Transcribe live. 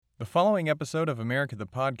The following episode of America the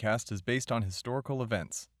Podcast is based on historical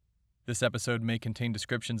events. This episode may contain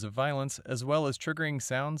descriptions of violence as well as triggering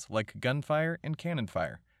sounds like gunfire and cannon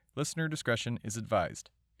fire. Listener discretion is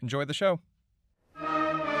advised. Enjoy the show.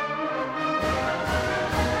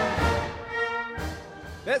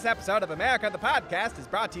 This episode of America the Podcast is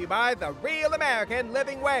brought to you by the Real American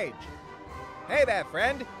Living Wage. Hey there,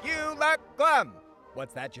 friend. You look glum.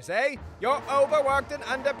 What's that you say? You're overworked and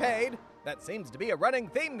underpaid? That seems to be a running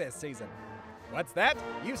theme this season. What's that?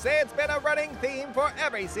 You say it's been a running theme for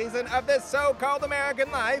every season of this so-called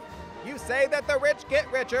American life? You say that the rich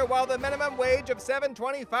get richer while the minimum wage of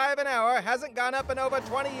 $7.25 an hour hasn't gone up in over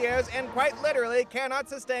 20 years and quite literally cannot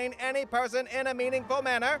sustain any person in a meaningful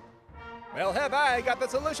manner? Well, have I got the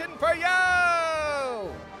solution for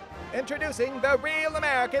you! Introducing the Real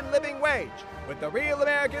American Living Wage. With the Real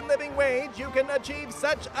American Living Wage, you can achieve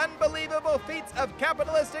such unbelievable feats of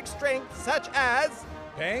capitalistic strength such as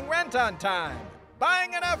paying rent on time,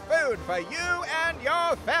 buying enough food for you and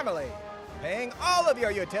your family, paying all of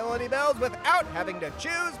your utility bills without having to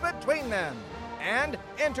choose between them, and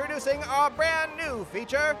introducing our brand new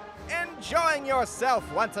feature, enjoying yourself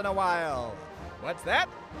once in a while. What's that?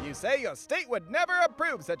 You say your state would never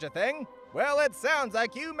approve such a thing? Well, it sounds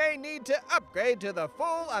like you may need to upgrade to the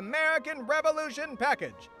full American Revolution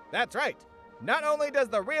package. That's right. Not only does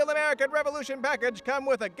the Real American Revolution package come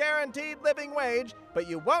with a guaranteed living wage, but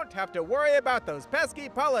you won't have to worry about those pesky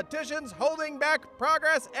politicians holding back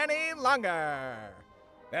progress any longer.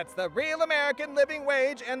 That's the Real American Living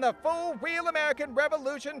Wage and the full Real American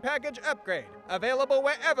Revolution package upgrade, available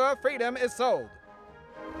wherever freedom is sold.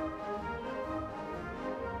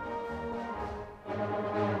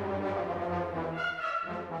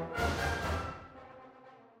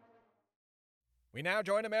 We now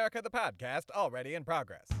join America the Podcast, already in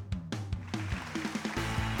progress.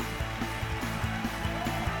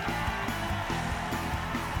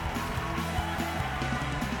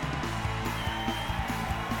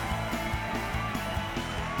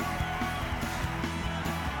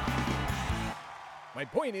 My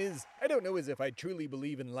point is, I don't know as if I truly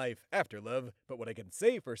believe in life after love, but what I can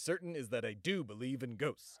say for certain is that I do believe in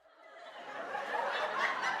ghosts.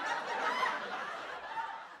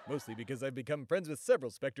 Mostly because I've become friends with several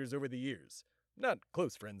specters over the years. Not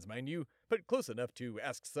close friends, mind you, but close enough to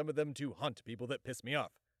ask some of them to haunt people that piss me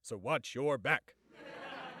off. So watch your back.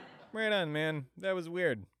 Right on, man. That was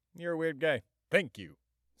weird. You're a weird guy. Thank you.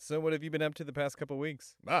 So what have you been up to the past couple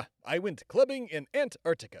weeks? I went clubbing in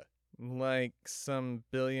Antarctica. Like some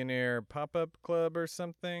billionaire pop-up club or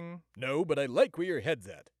something? No, but I like where your head's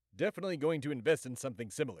at. Definitely going to invest in something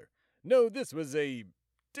similar. No, this was a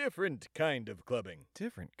different kind of clubbing.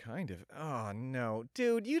 Different kind of... Oh, no.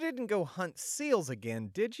 Dude, you didn't go hunt seals again,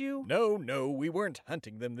 did you? No, we weren't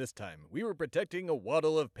hunting them this time. We were protecting a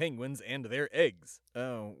waddle of penguins and their eggs.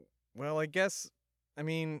 Oh, well, I guess... I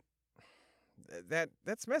mean...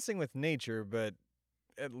 That's messing with nature, but...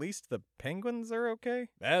 At least the penguins are okay?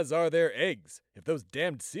 As are their eggs. If those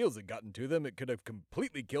damned seals had gotten to them, it could have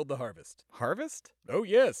completely killed the harvest. Harvest? Oh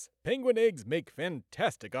yes, penguin eggs make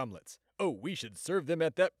fantastic omelets. Oh, we should serve them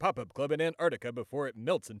at that pop-up club in Antarctica before it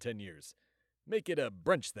melts in 10 years. Make it a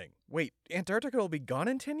brunch thing. Wait, Antarctica will be gone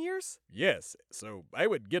in 10 years? Yes, so I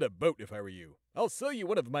would get a boat if I were you. I'll sell you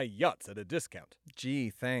one of my yachts at a discount.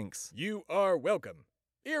 Gee, thanks. You are welcome.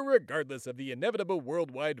 Irregardless of the inevitable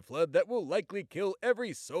worldwide flood that will likely kill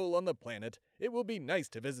every soul on the planet, it will be nice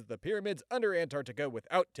to visit the pyramids under Antarctica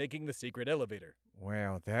without taking the secret elevator.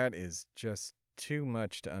 Wow, that is just too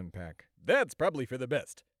much to unpack. That's probably for the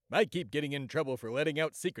best. I keep getting in trouble for letting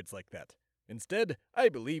out secrets like that. Instead, I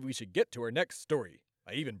believe we should get to our next story.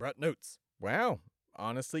 I even brought notes. Wow,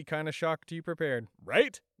 honestly kinda shocked you prepared.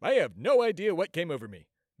 Right? I have no idea what came over me.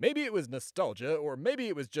 Maybe it was nostalgia, or maybe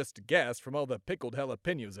it was just gas from all the pickled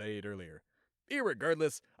jalapenos I ate earlier.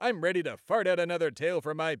 Irregardless, I'm ready to fart out another tale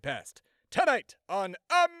from my past. Tonight on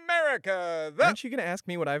America the... Aren't you gonna ask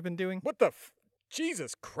me what I've been doing? What the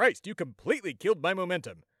Jesus Christ, you completely killed my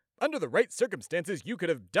momentum. Under the right circumstances, you could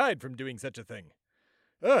have died from doing such a thing.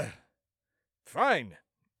 Fine.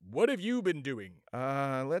 What have you been doing?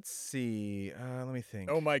 Let's see. Let me think.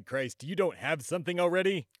 Oh my Christ, you don't have something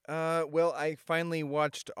already? Well, I finally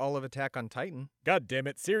watched all of Attack on Titan. God damn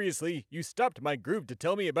it, seriously? You stopped my groove to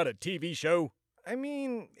tell me about a TV show? I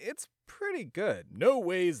mean, it's pretty good. No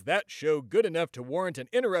way is that show good enough to warrant an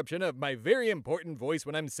interruption of my very important voice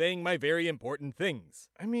when I'm saying my very important things.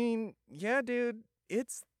 I mean, yeah, dude,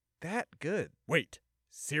 it's that good. Wait,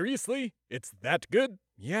 seriously? It's that good?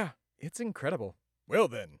 Yeah, it's incredible. Well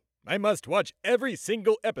then, I must watch every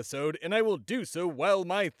single episode, and I will do so while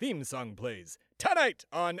my theme song plays. Tonight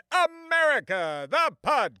on America, the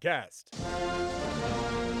Podcast.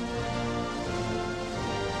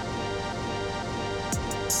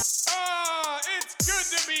 It's good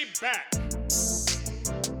to be back.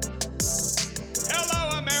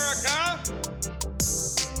 Hello, America.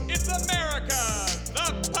 It's America,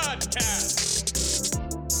 the Podcast.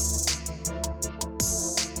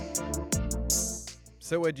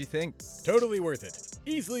 So what'd you think? Totally worth it.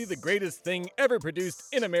 Easily the greatest thing ever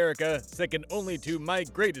produced in America, second only to my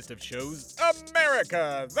greatest of shows,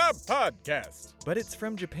 America, the Podcast. But it's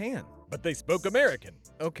from Japan. But they spoke American.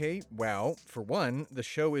 Okay, well, for one, the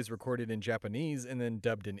show is recorded in Japanese and then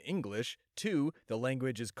dubbed in English. 2, the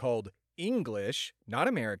language is called English, not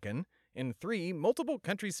American. And 3, multiple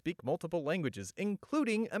countries speak multiple languages,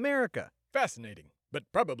 including America. Fascinating, but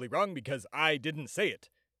probably wrong because I didn't say it.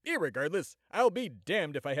 Irregardless, I'll be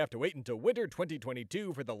damned if I have to wait until winter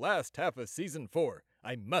 2022 for the last half of Season 4.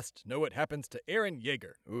 I must know what happens to Eren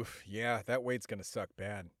Yeager. Oof, yeah, that wait's gonna suck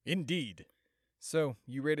bad. Indeed. So,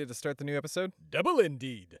 you ready to start the new episode? Double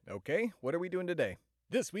indeed. Okay, what are we doing today?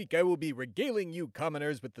 This week I will be regaling you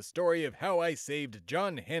commoners with the story of how I saved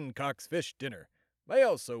John Hancock's fish dinner. I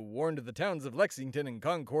also warned the towns of Lexington and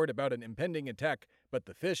Concord about an impending attack, but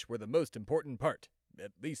the fish were the most important part.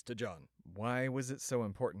 At least to John. Why was it so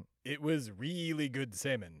important? It was really good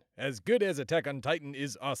salmon. As good as Attack on Titan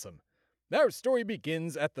is awesome. Our story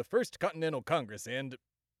begins at the First Continental Congress and...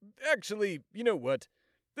 Actually, you know what?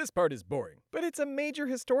 This part is boring. But it's a major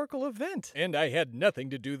historical event. And I had nothing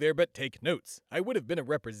to do there but take notes. I would have been a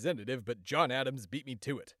representative, but John Adams beat me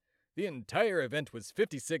to it. The entire event was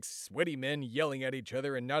 56 sweaty men yelling at each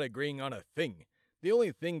other and not agreeing on a thing. The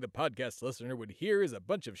only thing the podcast listener would hear is a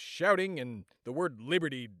bunch of shouting and the word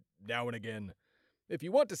liberty now and again. If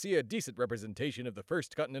you want to see a decent representation of the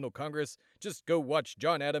First Continental Congress, just go watch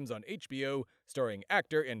John Adams on HBO, starring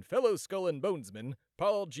actor and fellow Skull and Bonesman,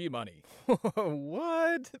 Paul Giamatti.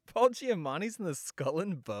 What? Paul Giamatti's in the Skull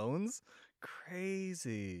and Bones?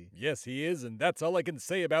 Crazy. Yes, he is, and that's all I can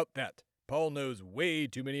say about that. Paul knows way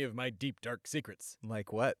too many of my deep, dark secrets.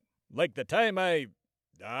 Like what? Like the time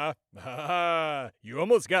you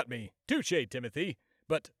almost got me. Touché, Timothy.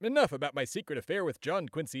 But enough about my secret affair with John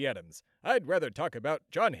Quincy Adams. I'd rather talk about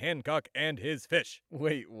John Hancock and his fish.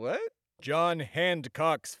 Wait, what? John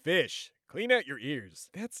Hancock's fish. Clean out your ears.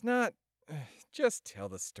 That's not... Just tell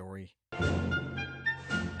the story.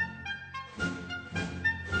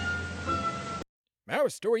 Our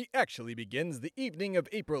story actually begins the evening of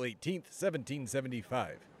April 18th,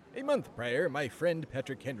 1775. A month prior, my friend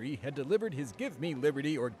Patrick Henry had delivered his Give Me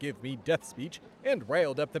Liberty or Give Me Death speech and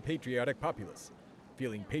riled up the patriotic populace.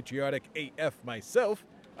 Feeling patriotic AF myself,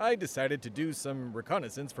 I decided to do some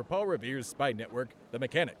reconnaissance for Paul Revere's spy network, the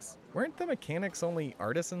Mechanics. Weren't the Mechanics only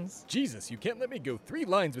artisans? Jesus, you can't let me go 3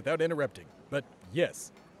 lines without interrupting. But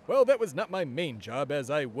yes, well, that was not my main job, as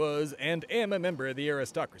I was and am a member of the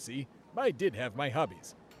aristocracy. I did have my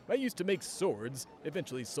hobbies. I used to make swords,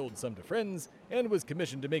 eventually sold some to friends, and was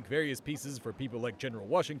commissioned to make various pieces for people like General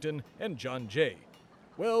Washington and John Jay.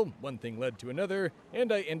 Well, one thing led to another,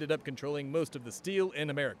 and I ended up controlling most of the steel in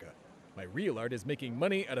America. My real art is making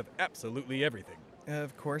money out of absolutely everything.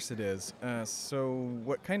 Of course it is. So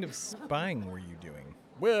what kind of spying were you doing?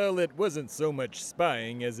 Well, it wasn't so much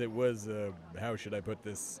spying as it was, how should I put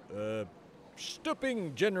this,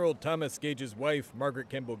 stooping General Thomas Gage's wife, Margaret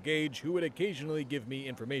Campbell Gage, who would occasionally give me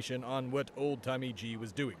information on what old Tommy G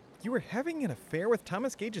was doing. You were having an affair with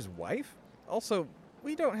Thomas Gage's wife? Also,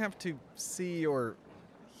 we don't have to see or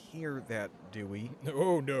hear that, do we?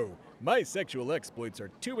 Oh no, my sexual exploits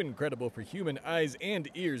are too incredible for human eyes and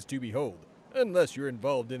ears to behold, unless you're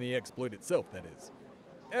involved in the exploit itself, that is.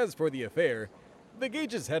 As for the affair, the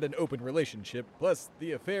Gages had an open relationship, plus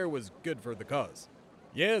the affair was good for the cause.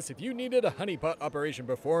 Yes, if you needed a honeypot operation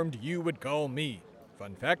performed, you would call me.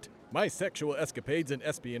 Fun fact, my sexual escapades and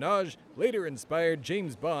espionage later inspired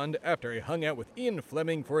James Bond after I hung out with Ian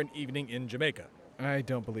Fleming for an evening in Jamaica. I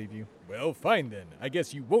don't believe you. Well, fine then. I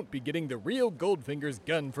guess you won't be getting the real Goldfinger's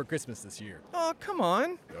gun for Christmas this year. Oh, come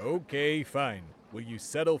on. Okay, fine. Will you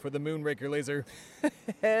settle for the Moonraker laser?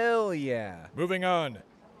 Hell yeah. Moving on.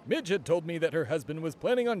 Midge had told me that her husband was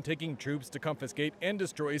planning on taking troops to confiscate and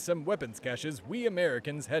destroy some weapons caches we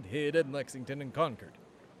Americans had hid in Lexington and Concord.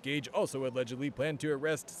 Gage also allegedly planned to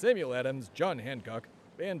arrest Samuel Adams, John Hancock,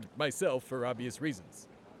 and myself for obvious reasons.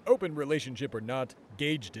 Open relationship or not,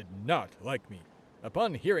 Gage did not like me.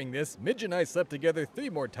 Upon hearing this, Midge and I slept together 3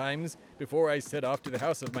 more times before I set off to the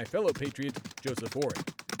house of my fellow patriot, Joseph Warren.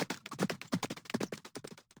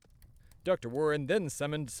 Dr. Warren then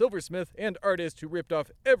summoned silversmith and artist who ripped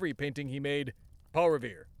off every painting he made, Paul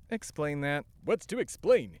Revere. Explain that. What's to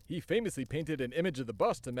explain? He famously painted an image of the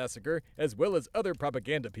Boston Massacre, as well as other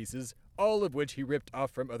propaganda pieces, all of which he ripped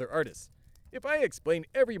off from other artists. If I explain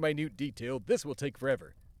every minute detail, this will take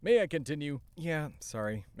forever. May I continue? Yeah,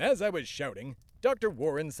 sorry. As I was shouting, Dr.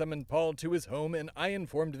 Warren summoned Paul to his home and I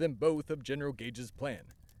informed them both of General Gage's plan.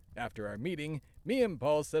 After our meeting, me and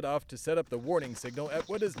Paul set off to set up the warning signal at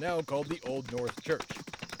what is now called the Old North Church.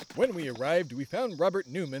 When we arrived, we found Robert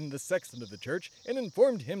Newman, the sexton of the church, and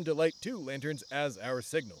informed him to light 2 lanterns as our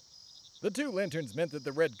signal. The 2 lanterns meant that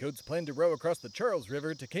the Redcoats planned to row across the Charles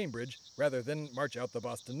River to Cambridge rather than march out the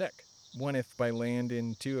Boston Neck. 1 if by land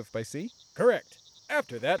and 2 if by sea? Correct.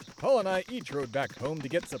 After that, Paul and I each rode back home to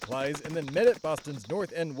get supplies and then met at Boston's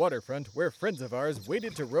North End waterfront where friends of ours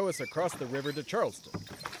waited to row us across the river to Charleston.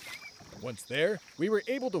 Once there, we were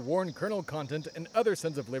able to warn Colonel Contant and other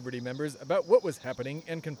Sons of Liberty members about what was happening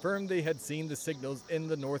and confirm they had seen the signals in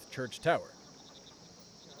the North Church Tower.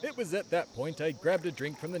 It was at that point I grabbed a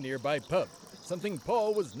drink from the nearby pub, something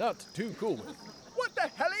Paul was not too cool with. What the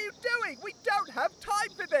hell are you doing? We don't have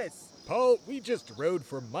time for this! Paul, we just rode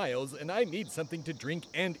for miles and I need something to drink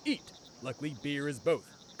and eat. Luckily, beer is both.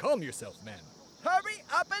 Calm yourself, man. Hurry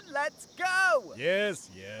up and let's go!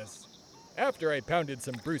 Yes. After I pounded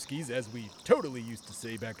some brewskis, as we totally used to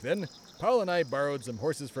say back then, Paul and I borrowed some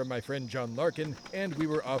horses from my friend John Larkin, and we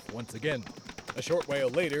were off once again. A short while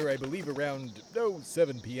later, I believe around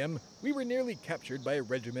 7 p.m., we were nearly captured by a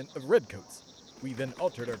regiment of Redcoats. We then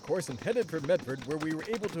altered our course and headed for Medford, where we were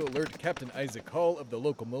able to alert Captain Isaac Hall of the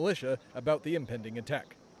local militia about the impending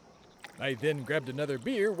attack. I then grabbed another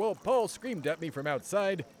beer while Paul screamed at me from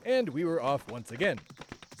outside, and we were off once again.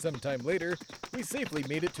 Sometime later, we safely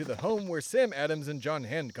made it to the home where Sam Adams and John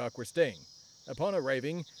Hancock were staying. Upon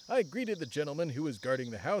arriving, I greeted the gentleman who was guarding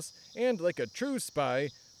the house, and like a true spy,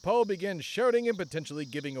 Paul began shouting and potentially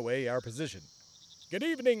giving away our position. Good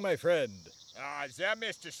evening, my friend. Is that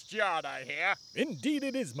Mr. Stuart, I hear? Indeed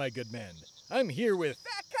it is, my good man. I'm here with...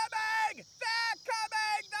 They're coming! They're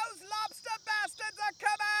coming! Those lobster bastards are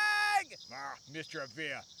coming! Mr.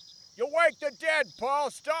 Revere, you wake the dead, Paul.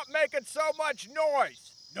 Stop making so much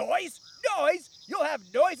noise. Noise? Noise? You'll have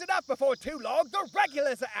noise enough before too long. The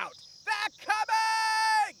regulars are out. They're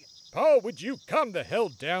coming! Paul, would you calm the hell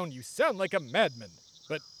down? You sound like a madman.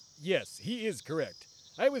 But yes, he is correct.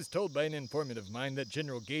 I was told by an informant of mine that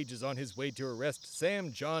General Gage is on his way to arrest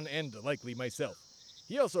Sam, John, and likely myself.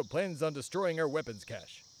 He also plans on destroying our weapons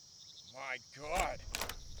cache. My God.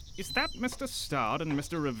 Is that Mr. Stodd and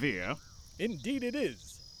Mr. Revere? Indeed it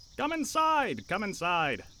is. Come inside, come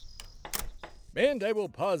inside. And I will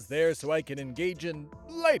pause there so I can engage in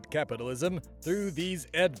light capitalism through these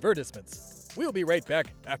advertisements. We'll be right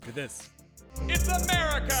back after this. It's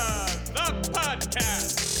America, the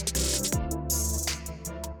podcast.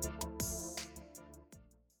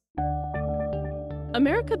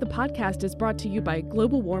 America the Podcast is brought to you by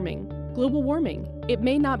global warming. Global warming. It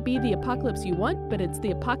may not be the apocalypse you want, but it's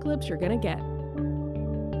the apocalypse you're gonna get.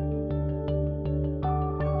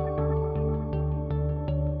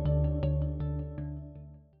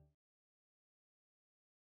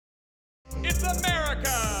 It's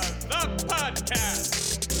America, the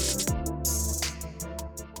podcast.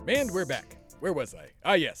 And we're back. Where was I?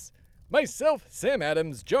 Ah, yes. Myself, Sam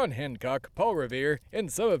Adams, John Hancock, Paul Revere,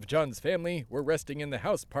 and some of John's family were resting in the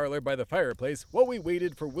house parlor by the fireplace while we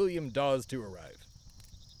waited for William Dawes to arrive.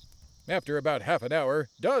 After about half an hour,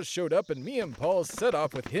 Dawes showed up and me and Paul set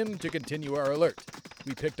off with him to continue our alert.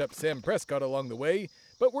 We picked up Sam Prescott along the way,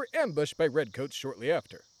 but were ambushed by Redcoats shortly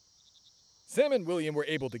after. Sam and William were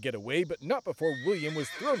able to get away, but not before William was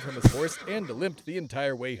thrown from his horse and limped the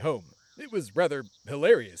entire way home. It was rather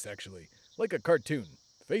hilarious, actually, like a cartoon.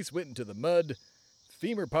 Face went into the mud,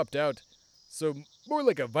 femur popped out, so more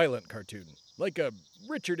like a violent cartoon, like a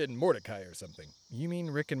Richard and Mordecai or something. You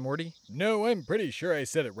mean Rick and Morty? No, I'm pretty sure I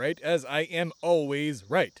said it right, as I am always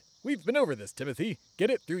right. We've been over this, Timothy. Get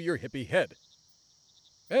it through your hippie head.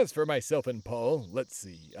 As for myself and Paul, let's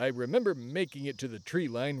see. I remember making it to the tree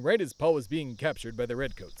line right as Paul was being captured by the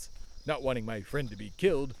Redcoats. Not wanting my friend to be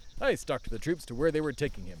killed, I stalked the troops to where they were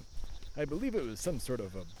taking him. I believe it was some sort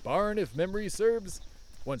of a barn, if memory serves.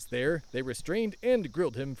 Once there, they restrained and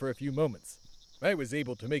grilled him for a few moments. I was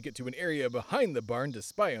able to make it to an area behind the barn to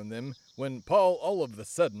spy on them, when Paul all of a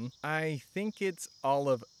sudden... I think it's all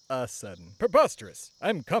of a sudden. Preposterous!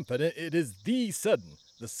 I'm confident it is the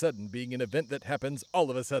sudden being an event that happens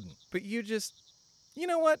all of a sudden. But you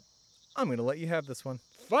know what? I'm gonna let you have this one.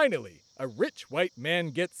 Finally, a rich white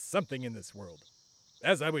man gets something in this world.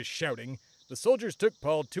 As I was shouting, The soldiers took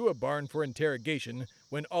Paul to a barn for interrogation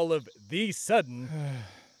when all of the sudden,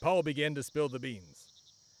 Paul began to spill the beans.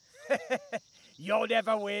 You'll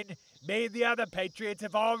never win. Me and the other patriots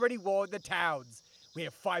have already warned the towns. We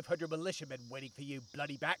have 500 militiamen waiting for you,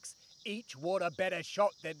 bloody backs. Each one a better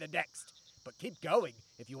shot than the next. But keep going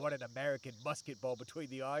if you want an American musket ball between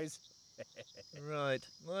the eyes. Right.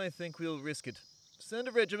 I think we'll risk it. Send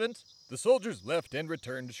a regiment. The soldiers left and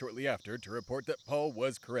returned shortly after to report that Paul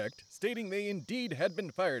was correct, stating they indeed had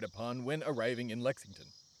been fired upon when arriving in Lexington.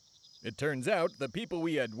 It turns out the people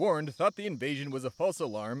we had warned thought the invasion was a false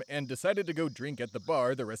alarm and decided to go drink at the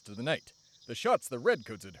bar the rest of the night. The shots the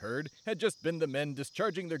Redcoats had heard had just been the men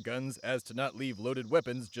discharging their guns as to not leave loaded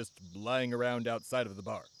weapons just lying around outside of the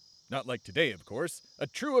bar. Not like today, of course. A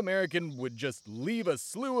true American would just leave a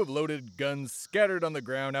slew of loaded guns scattered on the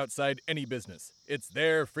ground outside any business. It's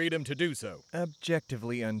their freedom to do so.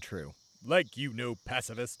 Objectively untrue. Like you know,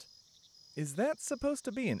 pacifist. Is that supposed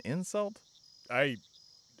to be an insult? I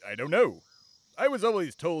don't know. I was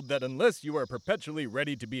always told that unless you are perpetually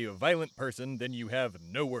ready to be a violent person, then you have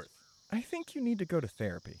no worth. I think you need to go to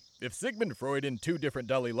therapy. If Sigmund Freud and 2 different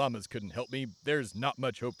Dalai Lamas couldn't help me, there's not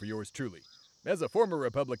much hope for yours truly. As a former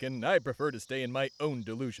Republican, I prefer to stay in my own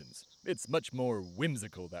delusions. It's much more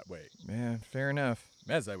whimsical that way. Yeah, fair enough.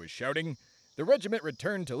 As I was shouting, the regiment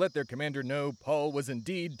returned to let their commander know Paul was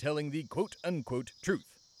indeed telling the quote-unquote truth.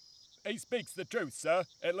 He speaks the truth, sir.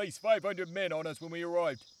 At least 500 men on us when we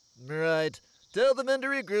arrived. Right. Tell the men to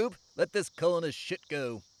regroup. Let this colonist shit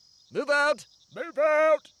go. Move out! Move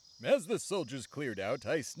out! As the soldiers cleared out,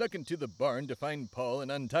 I snuck into the barn to find Paul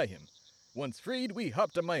and untie him. Once freed, we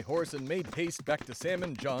hopped on my horse and made haste back to Sam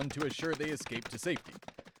and John to assure they escaped to safety.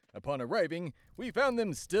 Upon arriving, we found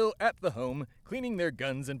them still at the home, cleaning their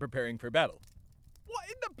guns and preparing for battle. What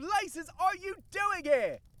in the blazes are you doing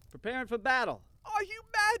here? Preparing for battle. Are you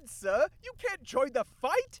mad, sir? You can't join the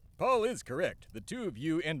fight? Paul is correct. The 2 of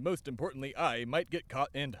you, and most importantly I, might get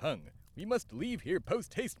caught and hung. We must leave here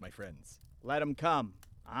post-haste, my friends. Let 'em come.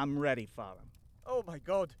 I'm ready for 'em. Oh my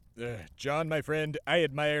god. John, my friend, I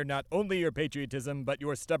admire not only your patriotism, but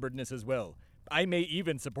your stubbornness as well. I may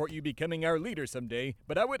even support you becoming our leader someday,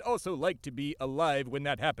 but I would also like to be alive when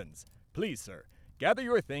that happens. Please, sir, gather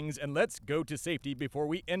your things and let's go to safety before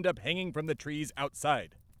we end up hanging from the trees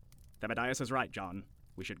outside. Thebadias is right, John.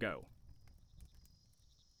 We should go.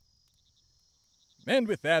 And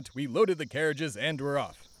with that, we loaded the carriages and were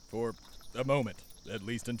off. For a moment, at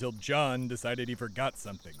least until John decided he forgot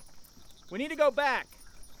something. We need to go back.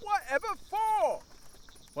 Whatever for?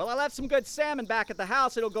 Well, I left some good salmon back at the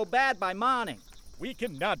house. It'll go bad by morning. We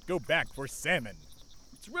cannot go back for salmon.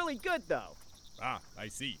 It's really good, though. Ah, I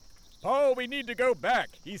see. Paul, we need to go back.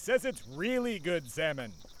 He says it's really good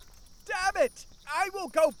salmon. Damn it! I will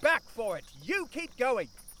go back for it. You keep going.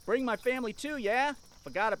 Bring my family too, yeah?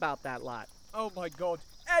 Forgot about that lot. Oh my god.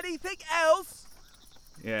 Anything else?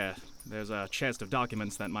 Yeah, there's a chest of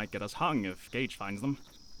documents that might get us hung if Gage finds them.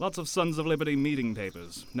 Lots of Sons of Liberty meeting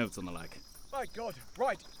papers, notes and the like. My god.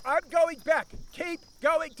 Right. I'm going back. Keep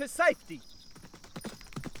going to safety.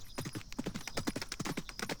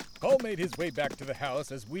 Paul made his way back to the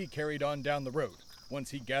house as we carried on down the road. Once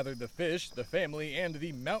he gathered the fish, the family, and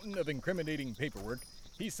the mountain of incriminating paperwork,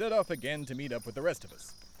 he set off again to meet up with the rest of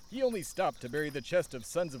us. He only stopped to bury the chest of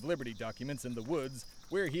Sons of Liberty documents in the woods,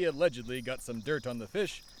 where he allegedly got some dirt on the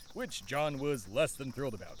fish, which John was less than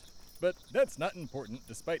thrilled about. But that's not important,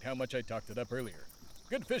 despite how much I talked it up earlier.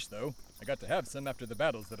 Good fish, though. I got to have some after the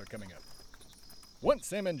battles that are coming up. Once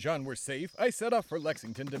Sam and John were safe, I set off for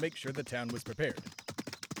Lexington to make sure the town was prepared.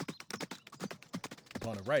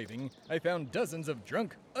 Upon arriving, I found dozens of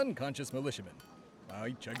drunk, unconscious militiamen.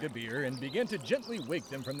 I chugged a beer and began to gently wake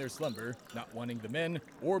them from their slumber, not wanting the men,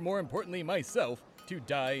 or more importantly myself, to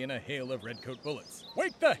die in a hail of redcoat bullets.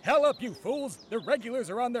 Wake the hell up, you fools! The regulars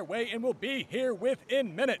are on their way and will be here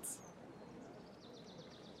within minutes!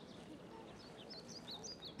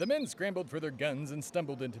 The men scrambled for their guns and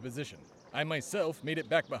stumbled into position. I myself made it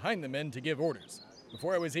back behind the men to give orders.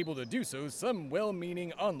 Before I was able to do so, some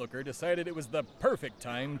well-meaning onlooker decided it was the perfect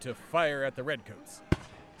time to fire at the redcoats.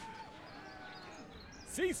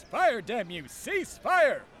 Cease fire, damn you! Cease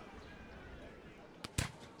fire!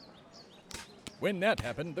 When that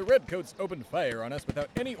happened, the redcoats opened fire on us without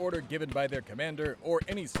any order given by their commander or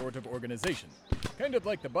any sort of organization. Kind of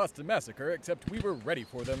like the Boston Massacre, except we were ready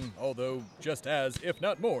for them, although just as, if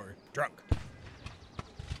not more, drunk.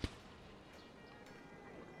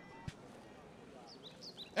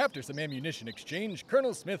 After some ammunition exchange,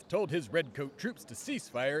 Colonel Smith told his redcoat troops to cease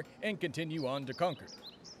fire and continue on to Concord.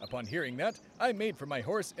 Upon hearing that, I made for my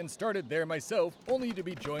horse and started there myself, only to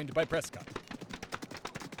be joined by Prescott.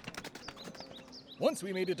 Once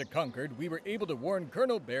we made it to Concord, we were able to warn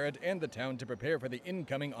Colonel Barrett and the town to prepare for the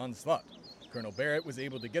incoming onslaught. Colonel Barrett was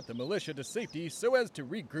able to get the militia to safety so as to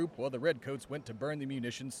regroup while the Redcoats went to burn the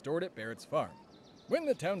munitions stored at Barrett's farm. When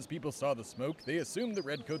the townspeople saw the smoke, they assumed the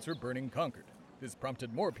Redcoats were burning Concord. This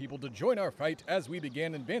prompted more people to join our fight as we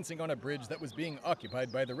began advancing on a bridge that was being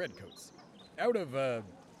occupied by the Redcoats. Out of,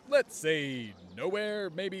 let's say,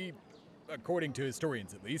 nowhere, maybe, according to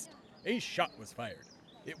historians at least, a shot was fired.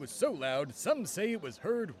 It was so loud, some say it was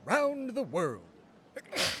heard round the world.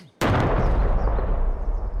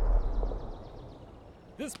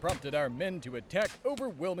 This prompted our men to attack,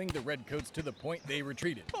 overwhelming the Redcoats to the point they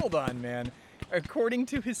retreated. Hold on, man. According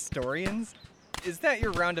to historians, is that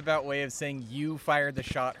your roundabout way of saying you fired the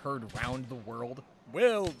shot heard round the world?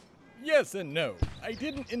 Well, yes and no. I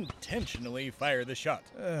didn't intentionally fire the shot.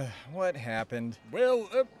 What happened? Well,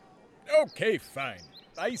 okay, fine.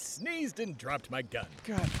 I sneezed and dropped my gun.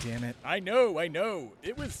 God damn it. I know.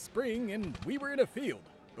 It was spring and we were in a field.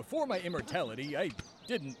 Before my immortality, I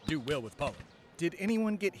didn't do well with pollen. Did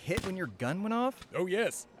anyone get hit when your gun went off? Oh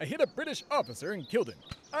yes, I hit a British officer and killed him.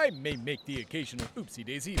 I may make the occasional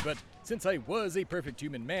oopsie-daisy, but since I was a perfect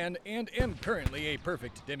human man and am currently a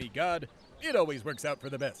perfect demigod, it always works out for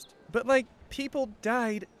the best. But, people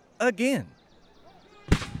died again.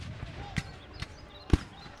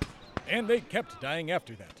 And they kept dying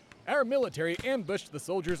after that. Our military ambushed the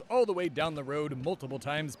soldiers all the way down the road multiple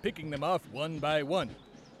times, picking them off one by one.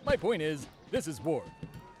 My point is, this is war.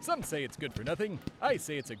 Some say it's good for nothing. I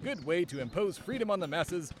say it's a good way to impose freedom on the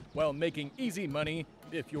masses while making easy money,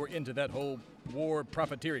 if you're into that whole war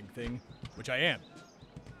profiteering thing, which I am.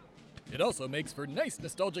 It also makes for nice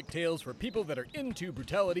nostalgic tales for people that are into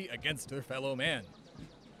brutality against their fellow man.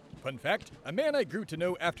 Fun fact, a man I grew to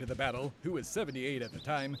know after the battle, who was 78 at the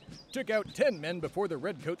time, took out 10 men before the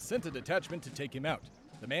Redcoats sent a detachment to take him out.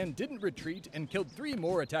 The man didn't retreat and killed 3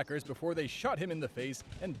 more attackers before they shot him in the face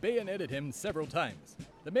and bayoneted him several times.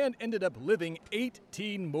 The man ended up living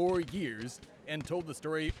 18 more years and told the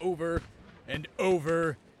story over and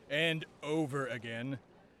over and over again.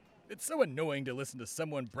 It's so annoying to listen to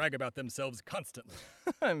someone brag about themselves constantly.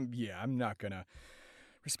 Yeah, I'm not gonna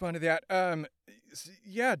respond to that.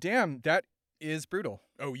 Yeah, damn, that is brutal.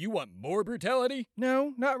 Oh, you want more brutality?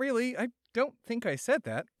 No, not really. I don't think I said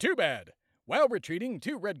that. Too bad. While retreating,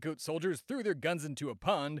 2 Redcoat soldiers threw their guns into a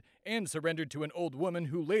pond and surrendered to an old woman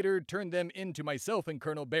who later turned them into myself and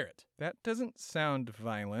Colonel Barrett. That doesn't sound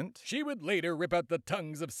violent. She would later rip out the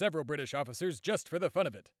tongues of several British officers just for the fun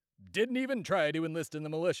of it. Didn't even try to enlist in the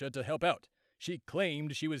militia to help out. She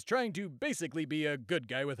claimed she was trying to basically be a good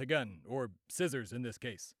guy with a gun, or scissors in this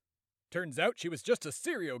case. Turns out she was just a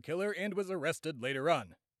serial killer and was arrested later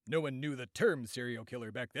on. No one knew the term serial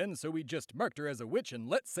killer back then, so we just marked her as a witch and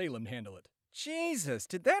let Salem handle it. Jesus,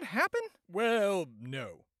 did that happen? Well,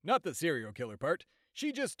 no. Not the serial killer part.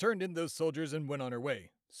 She just turned in those soldiers and went on her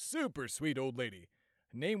way. Super sweet old lady.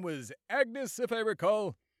 Her name was Agnes, if I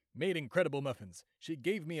recall. Made incredible muffins. She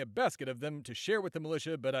gave me a basket of them to share with the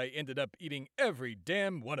militia, but I ended up eating every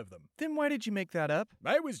damn one of them. Then why did you make that up?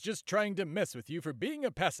 I was just trying to mess with you for being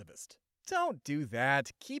a pacifist. Don't do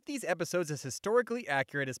that. Keep these episodes as historically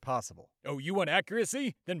accurate as possible. Oh, you want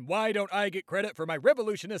accuracy? Then why don't I get credit for my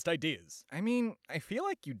revolutionist ideas? I mean, I feel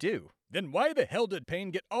like you do. Then why the hell did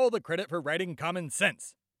Paine get all the credit for writing Common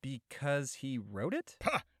Sense? Because he wrote it?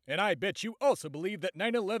 Pah! And I bet you also believe that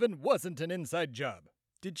 9/11 wasn't an inside job.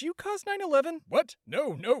 Did you cause 9/11? What?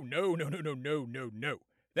 No.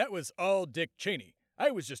 That was all Dick Cheney.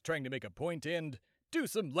 I was just trying to make a point and do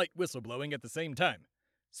some light whistleblowing at the same time.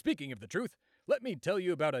 Speaking of the truth, let me tell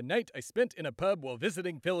you about a night I spent in a pub while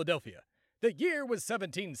visiting Philadelphia. The year was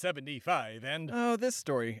 1775 and... Oh, this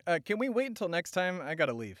story. Can we wait until next time? I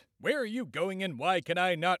gotta leave. Where are you going and why can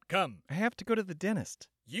I not come? I have to go to the dentist.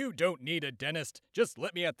 You don't need a dentist. Just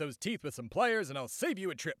let me at those teeth with some pliers and I'll save you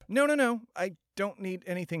a trip. No. I don't need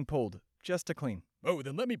anything pulled. Just to clean. Oh,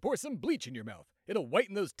 then let me pour some bleach in your mouth. It'll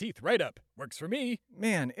whiten those teeth right up. Works for me.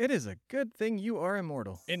 Man, it is a good thing you are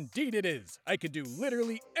immortal. Indeed it is. I could do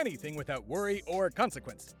literally anything without worry or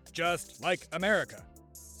consequence. Just like America.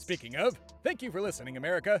 Speaking of, thank you for listening,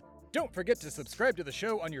 America. Don't forget to subscribe to the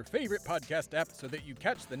show on your favorite podcast app so that you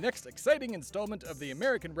catch the next exciting installment of the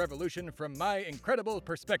American Revolution from my incredible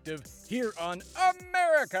perspective here on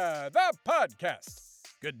America, the Podcast.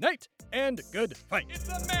 Good night and good fight. It's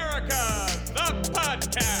America, the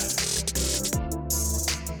Podcast.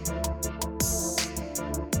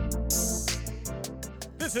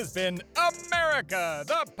 This has been America,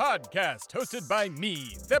 the Podcast, hosted by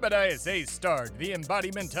me, Zebediah A. Stark, the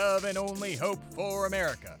embodiment of and only hope for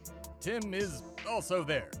America. Tim is also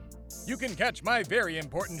there. You can catch my very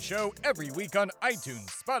important show every week on iTunes,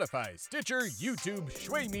 Spotify, Stitcher, YouTube,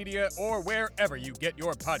 Shway Media, or wherever you get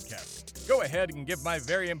your podcasts. Go ahead and give my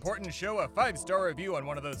very important show a 5-star review on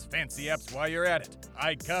one of those fancy apps while you're at it.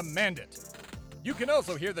 I command it. You can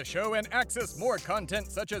also hear the show and access more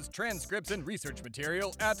content such as transcripts and research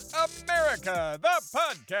material at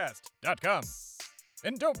AmericaThePodcast.com.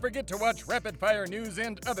 And don't forget to watch Rapid Fire News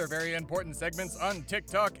and other very important segments on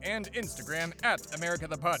TikTok and Instagram at America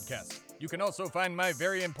the Podcast. You can also find my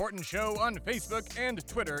very important show on Facebook and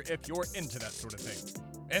Twitter if you're into that sort of thing.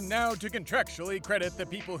 And now to contractually credit the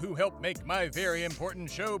people who help make my very important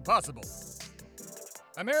show possible.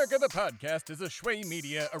 America the Podcast is a Shway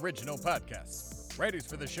Media original podcast. Writers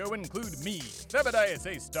for the show include me, Zebediah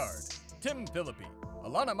A. Stard, Tim Philippi,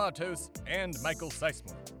 Alana Matos, and Michael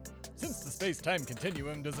Sizemore. Since the space-time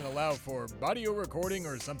continuum doesn't allow for audio recording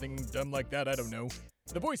or something dumb like that, I don't know,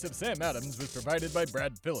 the voice of Sam Adams was provided by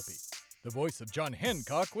Brad Philippi. The voice of John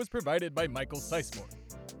Hancock was provided by Michael Sizemore.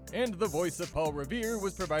 And the voice of Paul Revere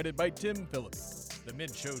was provided by Tim Philippi. The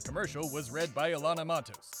mid-show commercial was read by Alana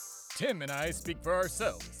Matos. Tim and I speak for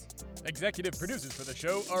ourselves. Executive producers for the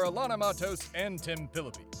show are Alana Matos and Tim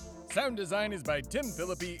Philippi. Sound design is by Tim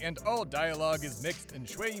Philippi, and all dialogue is mixed in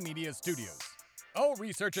Shway Media Studios. All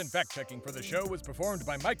research and fact-checking for the show was performed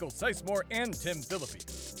by Michael Sizemore and Tim Philippi.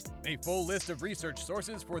 A full list of research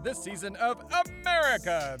sources for this season of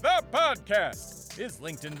America the Podcast is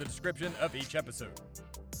linked in the description of each episode.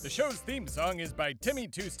 The show's theme song is by Timmy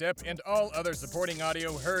Two-Step, and all other supporting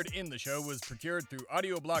audio heard in the show was procured through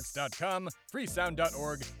audioblocks.com,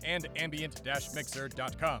 freesound.org, and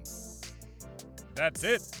ambient-mixer.com. That's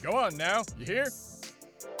it. Go on now. You hear?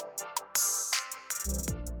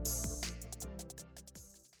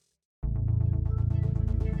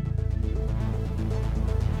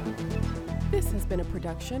 This has been a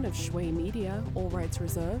production of Shway Media, all rights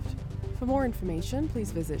reserved. For more information,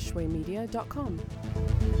 please visit shwaymedia.com.